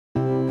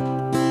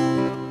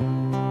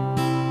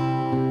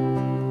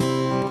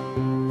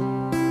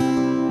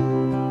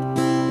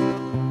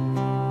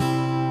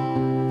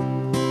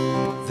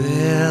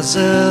There's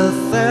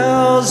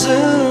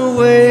 1,000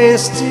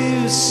 ways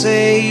to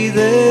say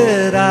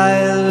that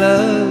I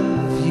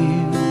love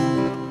you.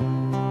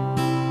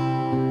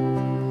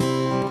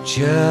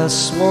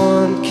 Just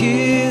one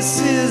kiss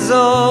is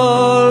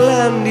all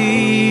I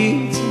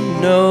need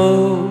to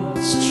know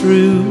it's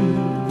true.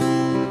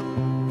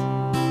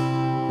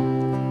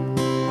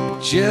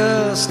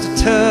 Just a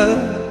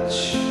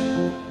touch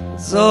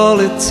is all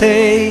it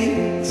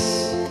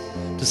takes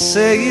to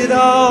say it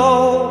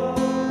all.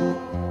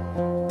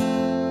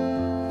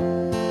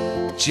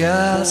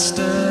 Just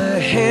a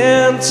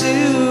hand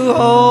to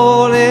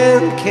hold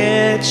and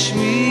catch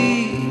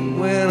me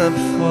when I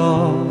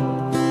fall.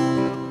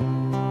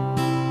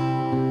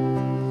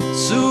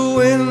 So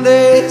when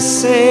they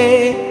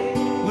say,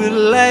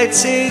 will I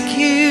take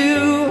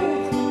you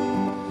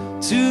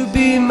to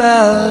be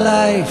my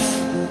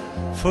life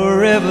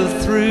forever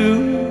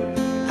through,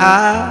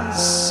 I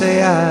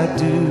say I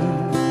do.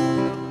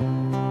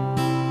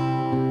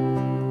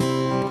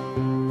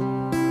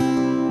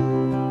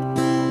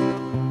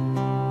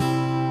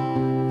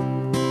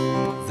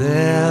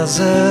 There's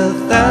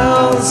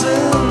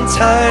 1,000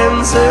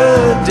 times a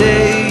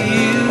day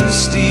you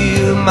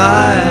steal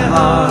my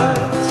heart.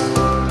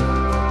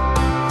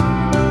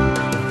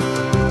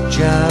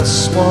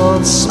 Just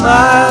one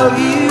smile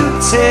you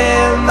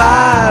tear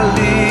my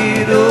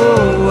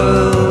little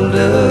world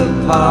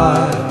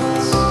apart.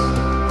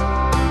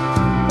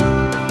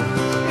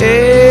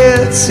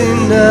 It's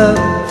enough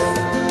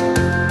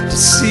to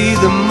see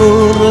the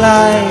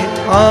moonlight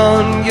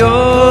on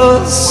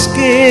your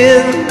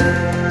skin.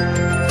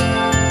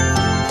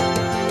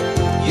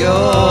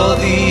 You're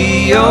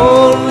the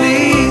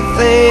only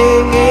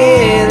thing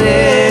in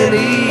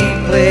any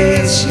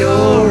place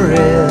you're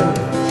in.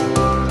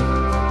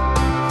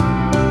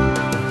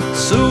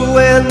 So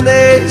when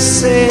they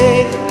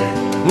say,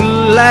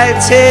 will I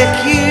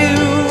take you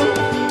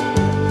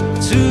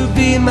to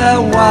be my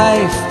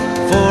wife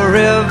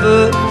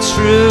forever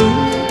true,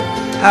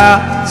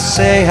 I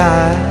say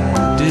I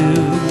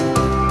do.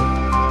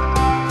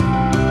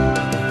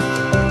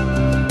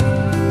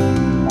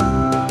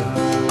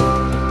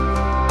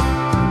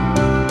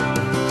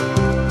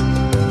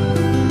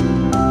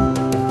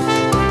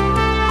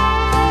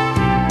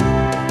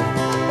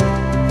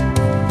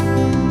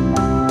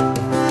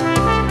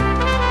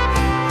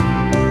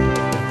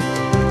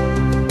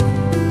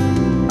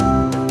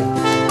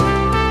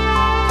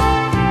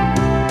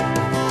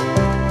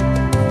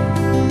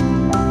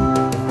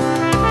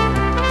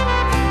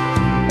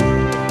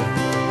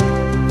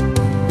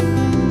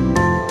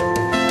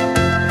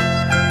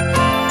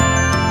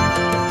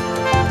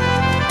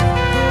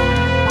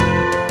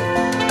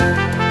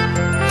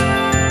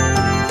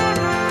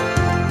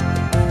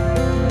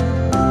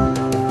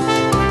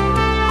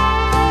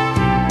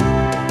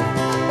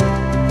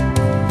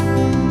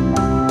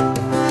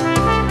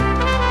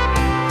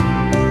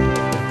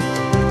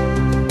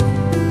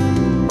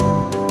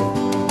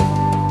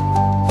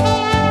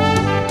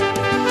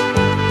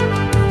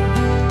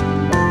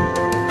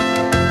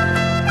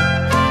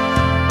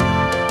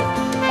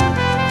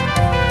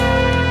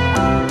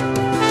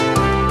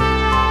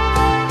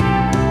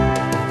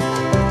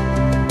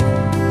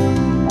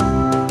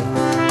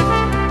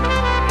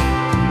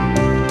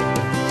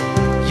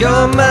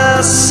 You're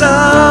my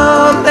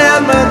sun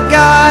and my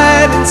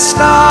guiding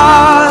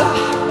star.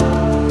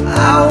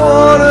 I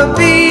wanna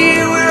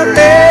be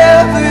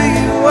wherever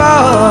you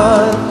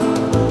are.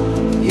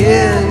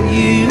 Yeah, and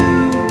you,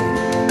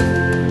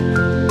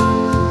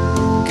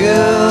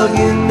 girl,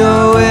 you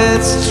know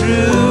it's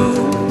true.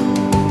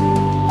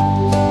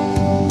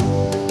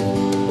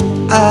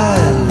 I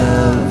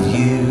love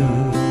you.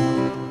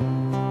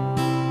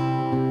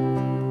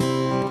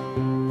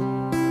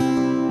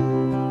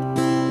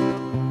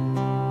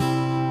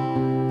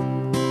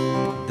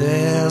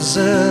 There's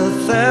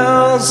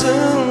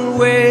 1,000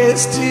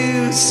 ways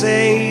to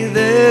say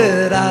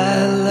that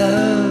I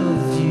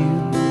love you,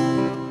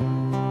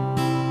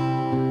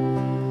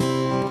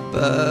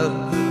 but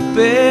the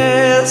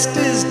best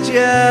is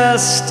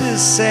just to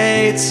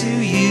say to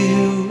you,